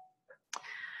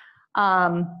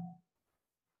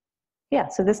 Yeah,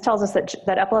 so this tells us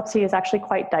that epilepsy is actually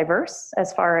quite diverse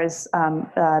as far as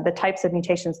the types of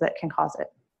mutations that can cause it.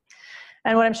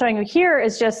 And what I'm showing you here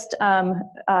is just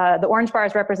the orange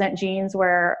bars represent genes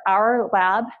where our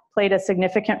lab played a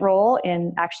significant role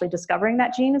in actually discovering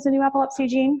that gene as a new epilepsy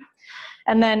gene.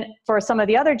 And then for some of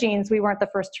the other genes, we weren't the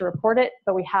first to report it,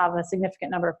 but we have a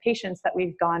significant number of patients that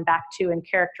we've gone back to and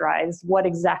characterized what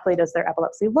exactly does their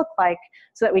epilepsy look like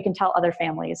so that we can tell other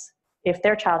families if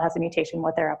their child has a mutation,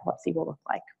 what their epilepsy will look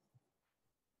like.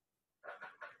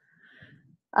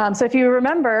 So if you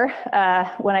remember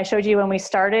when I showed you when we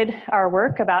started our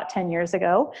work about 10 years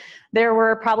ago, there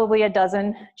were probably a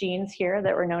dozen genes here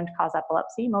that were known to cause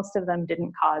epilepsy. Most of them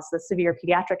didn't cause the severe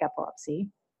pediatric epilepsy.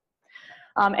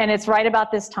 And it's right about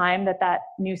this time that that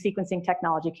new sequencing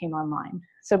technology came online.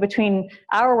 So between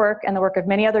our work and the work of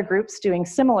many other groups doing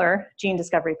similar gene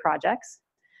discovery projects,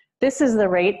 this is the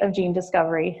rate of gene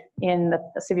discovery in the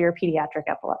severe pediatric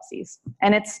epilepsies.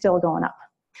 And it's still going up.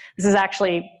 This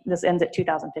ends at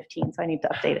 2015, so I need to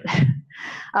update it.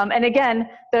 And again,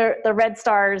 the red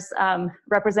stars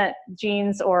represent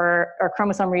genes or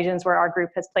chromosome regions where our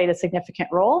group has played a significant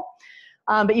role.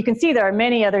 But you can see there are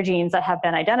many other genes that have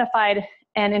been identified.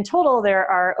 And in total, there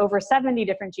are over 70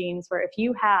 different genes where if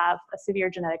you have a severe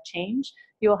genetic change,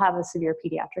 you will have a severe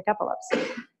pediatric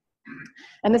epilepsy.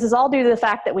 And this is all due to the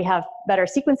fact that we have better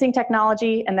sequencing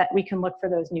technology and that we can look for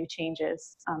those new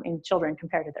changes in children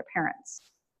compared to their parents.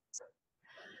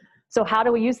 So how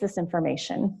do we use this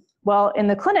information? Well, in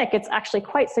the clinic, it's actually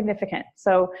quite significant.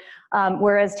 So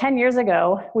whereas 10 years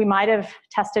ago, we might have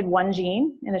tested one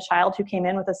gene in a child who came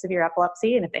in with a severe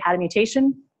epilepsy, and if they had a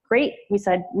mutation, great, we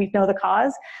said we know the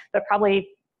cause, but probably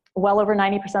well over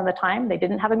 90% of the time, they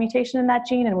didn't have a mutation in that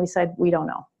gene, and we said we don't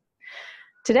know.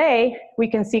 Today, we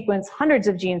can sequence hundreds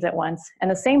of genes at once, and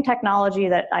the same technology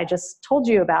that I just told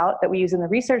you about that we use in the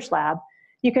research lab,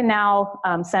 you can now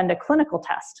send a clinical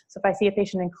test. So if I see a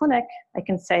patient in clinic, I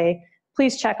can say,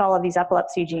 please check all of these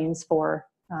epilepsy genes for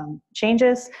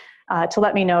changes to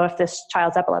let me know if this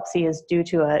child's epilepsy is due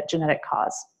to a genetic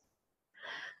cause.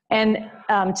 And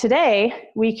today,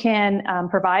 we can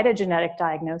provide a genetic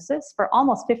diagnosis for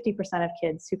almost 50% of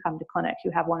kids who come to clinic who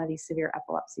have one of these severe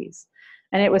epilepsies.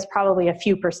 And it was probably a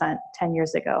few percent 10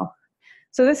 years ago.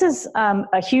 So this is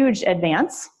a huge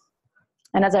advance.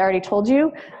 And as I already told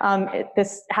you,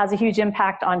 this has a huge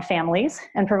impact on families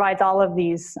and provides all of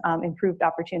these improved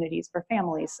opportunities for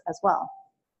families as well.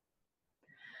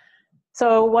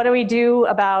 So what do we do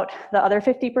about the other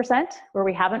 50% where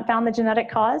we haven't found the genetic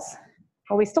cause?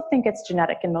 Well, we still think it's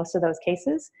genetic in most of those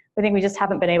cases. I think we just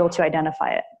haven't been able to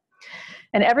identify it.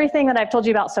 And everything that I've told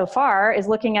you about so far is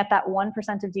looking at that 1%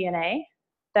 of DNA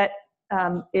that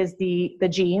is the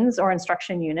genes or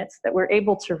instruction units that we're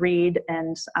able to read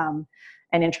and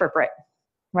interpret,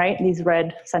 right? These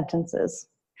red sentences.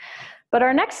 But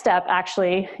our next step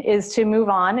actually is to move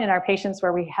on in our patients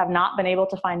where we have not been able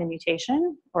to find a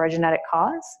mutation or a genetic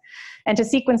cause, and to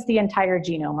sequence the entire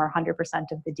genome or 100%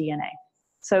 of the DNA.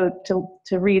 So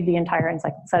to read the entire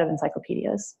set of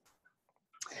encyclopedias.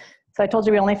 So I told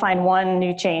you we only find one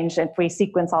new change if we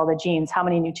sequence all the genes. How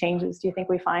many new changes do you think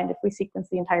we find if we sequence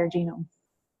the entire genome?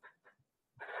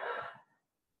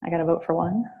 I got to vote for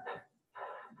one.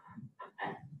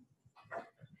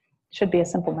 Should be a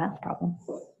simple math problem.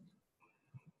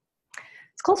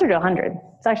 It's closer to 100.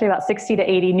 It's actually about 60 to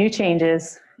 80 new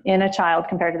changes in a child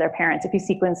compared to their parents if you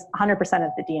sequence 100%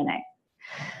 of the DNA.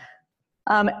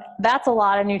 That's a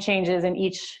lot of new changes in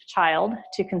each child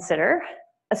to consider,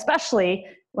 especially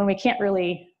when we can't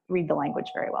really read the language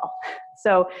very well.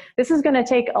 So this is going to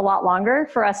take a lot longer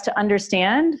for us to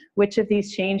understand which of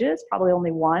these changes, probably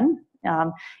only one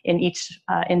in each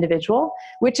individual,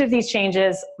 which of these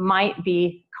changes might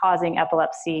be causing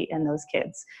epilepsy in those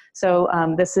kids. So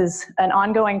this is an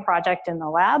ongoing project in the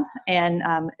lab, and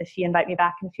if you invite me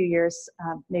back in a few years,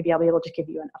 maybe I'll be able to give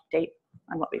you an update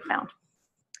on what we found.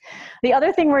 The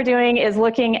other thing we're doing is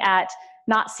looking at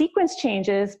not sequence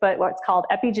changes, but what's called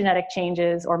epigenetic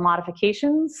changes or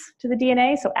modifications to the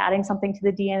DNA. So adding something to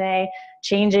the DNA,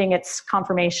 changing its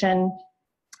conformation.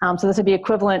 So this would be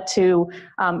equivalent to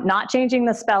not changing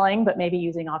the spelling, but maybe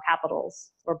using all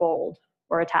capitals or bold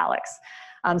or italics.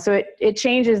 So it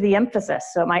changes the emphasis.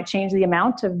 So it might change the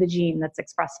amount of the gene that's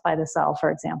expressed by the cell, for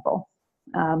example.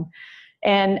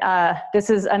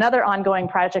 This is another ongoing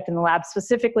project in the lab.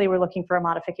 Specifically, we're looking for a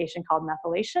modification called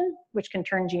methylation, which can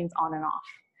turn genes on and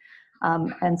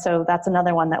off. And so that's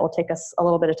another one that will take us a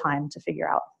little bit of time to figure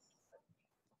out.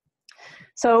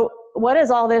 So what does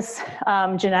all this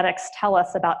genetics tell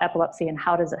us about epilepsy, and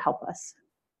how does it help us?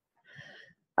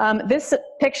 This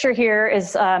picture here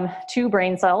is two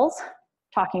brain cells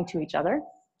talking to each other.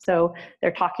 So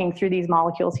they're talking through these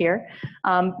molecules here.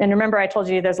 And remember, I told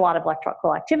you there's a lot of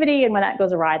electrical activity, and when that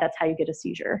goes awry, that's how you get a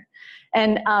seizure.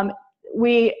 And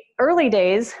early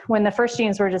days, when the first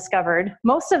genes were discovered,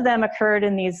 most of them occurred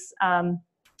in these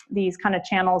kind of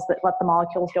channels that let the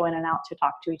molecules go in and out to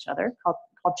talk to each other,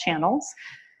 called channels,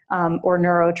 or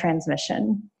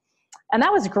neurotransmission. And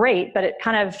that was great, but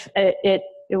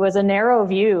it was a narrow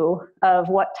view of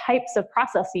what types of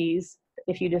processes,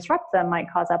 if you disrupt them, might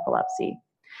cause epilepsy.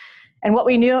 And what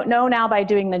we know now by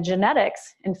doing the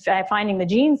genetics and finding the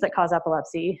genes that cause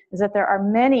epilepsy is that there are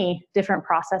many different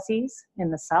processes in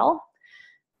the cell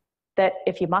that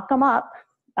if you muck them up,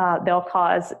 they'll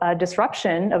cause a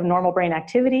disruption of normal brain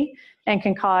activity and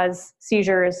can cause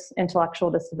seizures,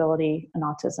 intellectual disability, and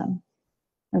autism.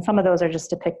 And some of those are just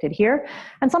depicted here.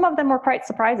 And some of them were quite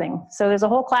surprising. So there's a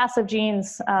whole class of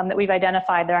genes that we've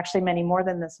identified, there are actually many more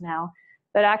than this now,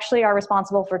 that actually are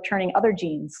responsible for turning other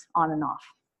genes on and off.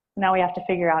 Now we have to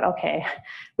figure out, okay,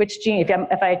 which gene,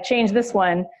 if I change this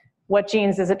one, what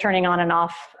genes is it turning on and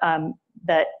off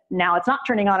that now it's not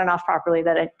turning on and off properly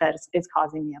that is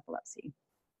causing the epilepsy.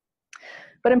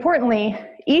 But importantly,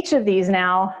 each of these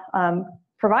now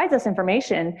provides us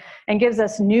information and gives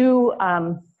us new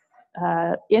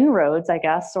inroads, I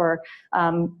guess, or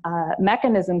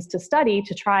mechanisms to study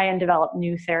to try and develop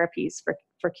new therapies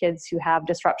for kids who have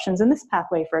disruptions in this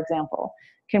pathway, for example.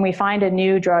 Can we find a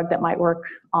new drug that might work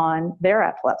on their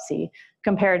epilepsy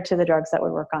compared to the drugs that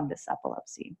would work on this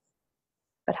epilepsy?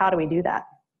 But how do we do that?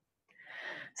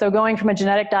 So going from a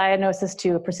genetic diagnosis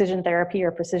to a precision therapy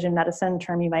or precision medicine,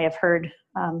 term you may have heard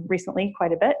recently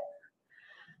quite a bit.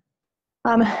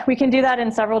 We can do that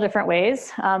in several different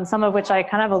ways, some of which I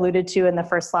kind of alluded to in the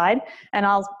first slide. And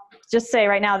I'll just say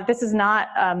right now that this is not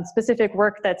specific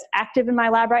work that's active in my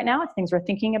lab right now. It's things we're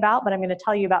thinking about, but I'm going to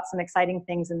tell you about some exciting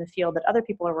things in the field that other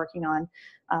people are working on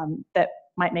that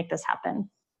might make this happen.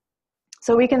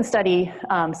 So we can study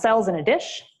cells in a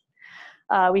dish.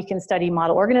 We can study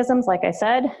model organisms, like I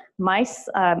said. Mice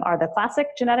are the classic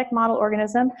genetic model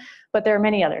organism, but there are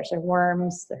many others. There are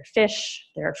worms, there are fish,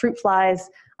 there are fruit flies,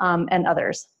 and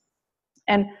others.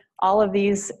 And all of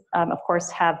these, of course,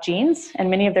 have genes, and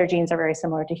many of their genes are very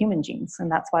similar to human genes,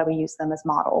 and that's why we use them as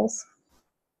models.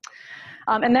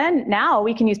 And then now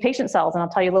we can use patient cells, and I'll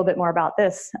tell you a little bit more about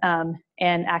this, and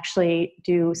actually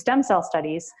do stem cell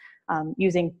studies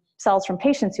using cells from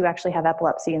patients who actually have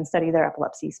epilepsy and study their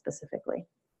epilepsy specifically.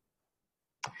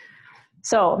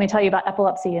 So let me tell you about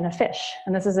epilepsy in a fish.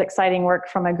 And this is exciting work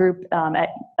from a group at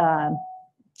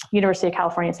University of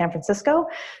California, San Francisco,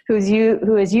 who is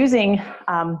using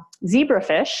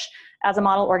zebrafish as a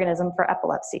model organism for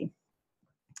epilepsy.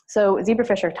 So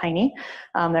zebrafish are tiny.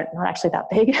 They're not actually that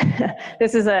big.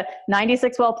 This is a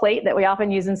 96 well plate that we often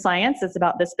use in science. It's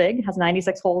about this big, has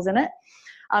 96 holes in it.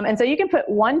 And so you can put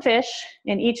one fish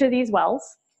in each of these wells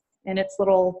in its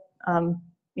little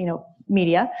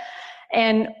media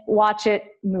and watch it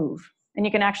move. And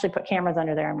you can actually put cameras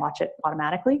under there and watch it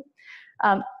automatically.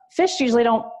 Fish usually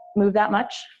don't move that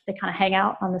much. They kind of hang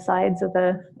out on the sides of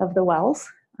the wells.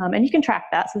 And you can track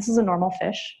that. So this is a normal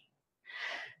fish.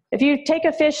 If you take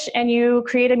a fish and you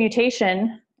create a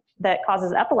mutation that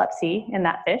causes epilepsy in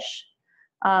that fish,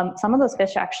 some of those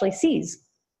fish actually seize.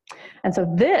 And so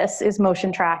this is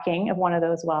motion tracking of one of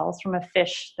those wells from a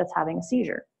fish that's having a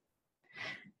seizure.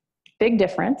 Big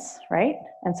difference, right?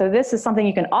 And so this is something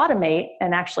you can automate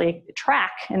and actually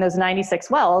track in those 96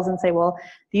 wells and say, well,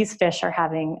 these fish are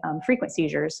having frequent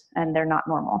seizures and they're not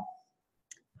normal.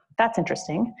 That's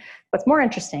interesting. What's more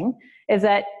interesting is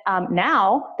that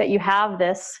now that you have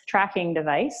this tracking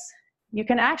device, you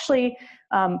can actually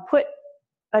put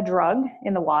a drug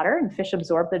in the water, and fish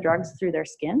absorb the drugs through their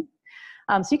skin.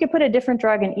 So you could put a different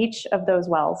drug in each of those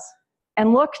wells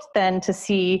and look then to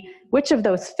see which of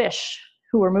those fish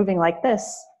who were moving like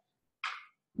this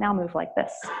now move like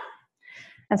this.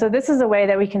 And so this is a way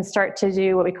that we can start to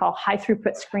do what we call high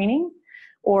throughput screening,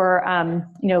 or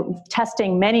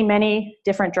testing many, many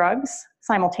different drugs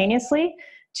simultaneously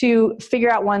to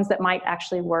figure out ones that might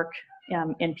actually work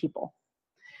in people.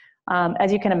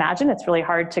 As you can imagine, it's really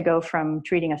hard to go from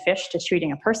treating a fish to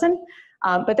treating a person.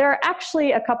 But there are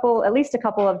actually at least a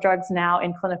couple of drugs now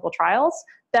in clinical trials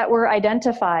that were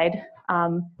identified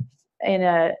in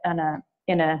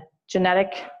a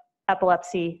genetic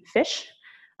epilepsy fish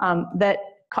that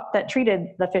treated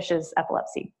the fish's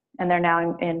epilepsy. And they're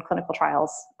now in clinical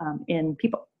trials in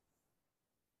people.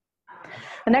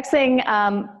 The next thing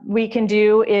we can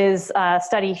do is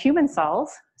study human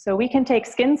cells. So we can take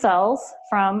skin cells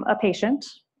from a patient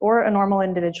or a normal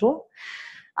individual,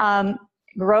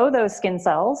 grow those skin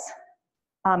cells,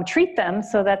 treat them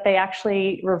so that they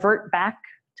actually revert back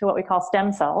to what we call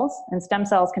stem cells, and stem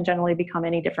cells can generally become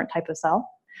any different type of cell.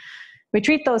 We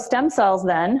treat those stem cells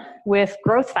then with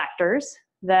growth factors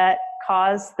that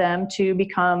cause them to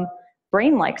become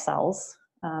brain-like cells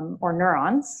or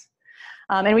neurons.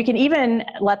 And we can even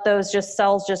let those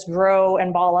cells just grow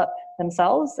and ball up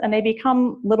themselves, and they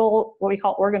become little, what we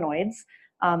call organoids,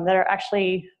 that are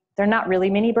actually, they're not really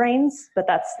mini brains, but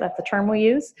that's the term we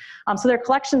use. So they're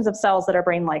collections of cells that are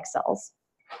brain-like cells.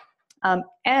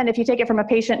 And if you take it from a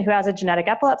patient who has a genetic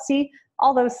epilepsy,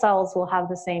 all those cells will have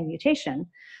the same mutation.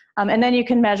 And then you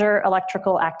can measure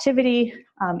electrical activity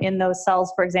in those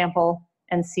cells, for example,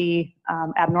 and see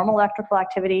abnormal electrical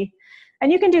activity.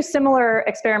 And you can do similar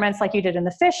experiments like you did in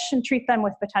the fish and treat them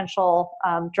with potential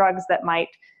drugs that might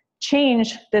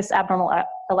change this abnormal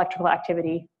electrical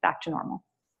activity back to normal.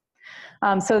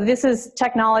 So this is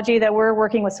technology that we're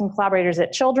working with some collaborators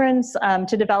at Children's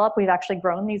to develop. We've actually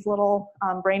grown these little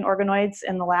brain organoids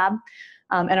in the lab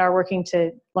and are working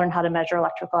to learn how to measure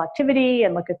electrical activity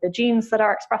and look at the genes that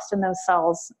are expressed in those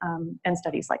cells and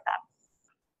studies like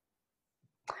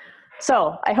that.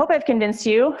 So I hope I've convinced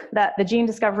you that the gene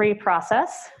discovery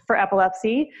process for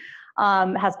epilepsy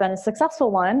has been a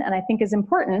successful one, and I think is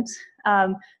important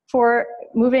for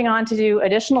moving on to do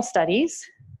additional studies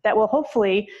that will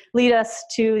hopefully lead us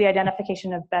to the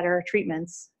identification of better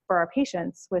treatments for our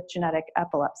patients with genetic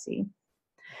epilepsy.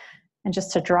 And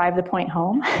just to drive the point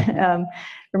home,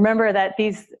 remember that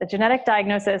these genetic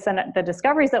diagnosis and the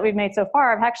discoveries that we've made so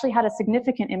far have actually had a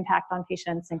significant impact on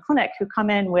patients in clinic who come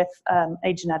in with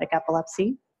a genetic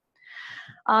epilepsy.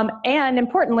 And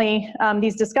importantly,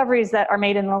 these discoveries that are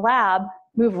made in the lab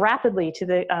move rapidly to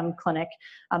the clinic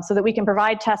so that we can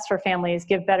provide tests for families,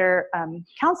 give better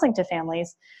counseling to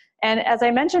families. And as I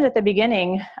mentioned at the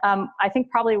beginning, I think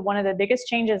probably one of the biggest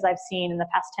changes I've seen in the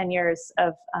past 10 years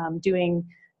of doing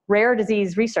rare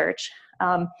disease research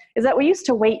is that we used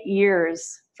to wait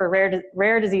years for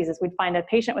rare diseases. We'd find a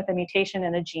patient with a mutation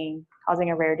in a gene causing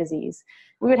a rare disease.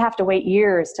 We would have to wait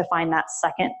years to find that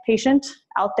second patient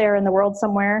out there in the world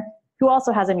somewhere who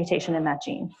also has a mutation in that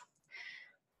gene.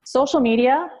 Social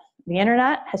media, the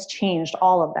internet, has changed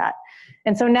all of that.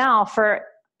 And so now for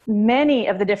many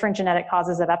of the different genetic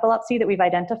causes of epilepsy that we've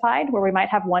identified, where we might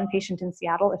have one patient in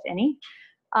Seattle, if any,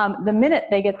 the minute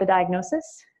they get the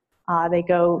diagnosis, they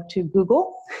go to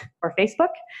Google or Facebook,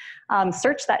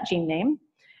 search that gene name.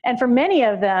 And for many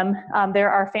of them,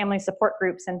 there are family support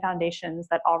groups and foundations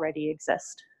that already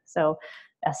exist. So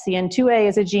SCN2A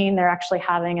is a gene. They're actually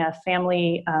having a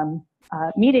family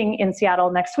meeting in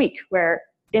Seattle next week where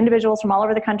individuals from all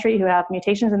over the country who have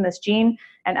mutations in this gene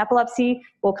and epilepsy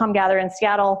will come gather in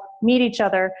Seattle, meet each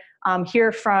other,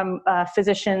 hear from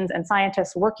physicians and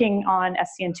scientists working on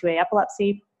SCN2A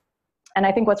epilepsy. And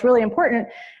I think what's really important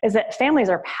is that families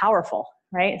are powerful,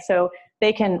 right? So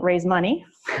they can raise money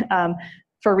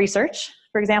for research,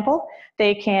 for example.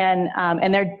 They can,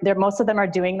 and most of them are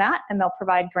doing that, and they'll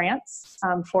provide grants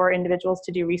for individuals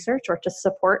to do research or to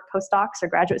support postdocs or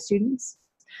graduate students.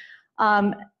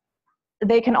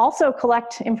 They can also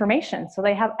collect information. So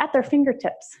they have at their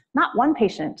fingertips, not one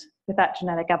patient with that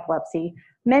genetic epilepsy,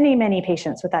 many, many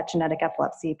patients with that genetic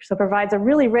epilepsy. So it provides a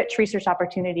really rich research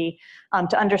opportunity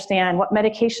to understand what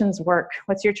medications work,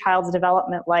 what's your child's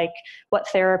development like, what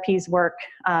therapies work,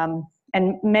 and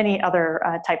many other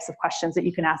types of questions that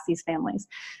you can ask these families.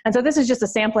 And so this is just a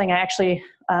sampling. I actually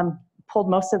pulled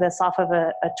most of this off of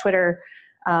a Twitter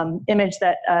image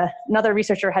that another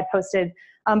researcher had posted.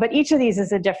 But each of these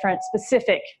is a different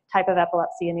specific type of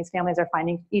epilepsy, and these families are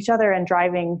finding each other and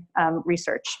driving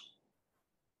research.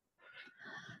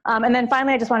 And then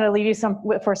finally, I just wanted to leave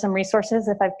you for some resources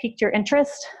if I've piqued your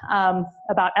interest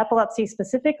about epilepsy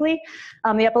specifically.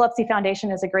 The Epilepsy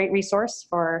Foundation is a great resource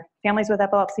for families with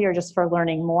epilepsy or just for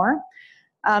learning more.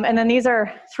 And then these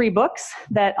are 3 books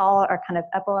that all are kind of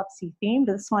epilepsy themed.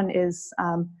 This one is,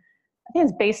 I think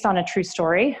it's based on a true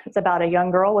story. It's about a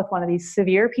young girl with one of these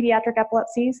severe pediatric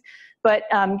epilepsies, but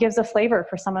gives a flavor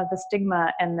for some of the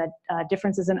stigma and the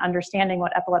differences in understanding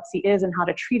what epilepsy is and how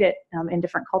to treat it in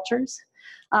different cultures.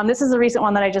 This is a recent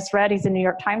one that I just read. He's a New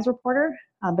York Times reporter,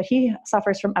 but he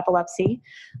suffers from epilepsy.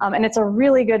 And it's a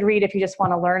really good read if you just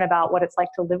want to learn about what it's like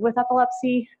to live with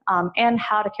epilepsy and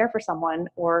how to care for someone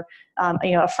or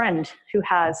a friend who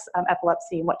has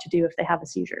epilepsy and what to do if they have a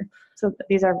seizure. So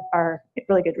these are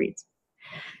really good reads.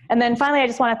 And then finally, I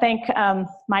just want to thank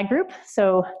my group.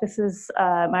 So this is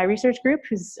my research group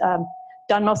who's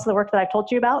done most of the work that I've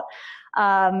told you about.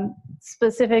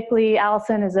 Specifically,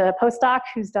 Allison is a postdoc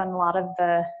who's done a lot of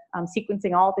the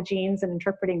sequencing all the genes and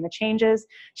interpreting the changes.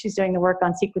 She's doing the work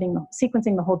on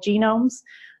sequencing the whole genomes.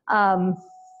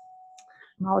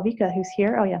 Malavika, who's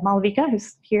here, Malavika,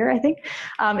 who's here, I think,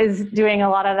 is doing a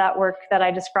lot of that work that I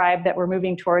described that we're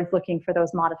moving towards looking for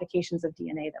those modifications of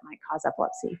DNA that might cause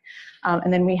epilepsy.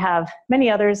 And then we have many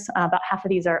others, about half of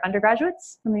these are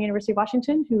undergraduates from the University of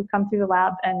Washington who come through the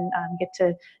lab and get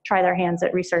to try their hands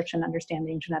at research and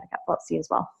understanding genetic epilepsy as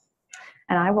well.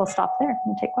 And I will stop there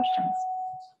and take questions.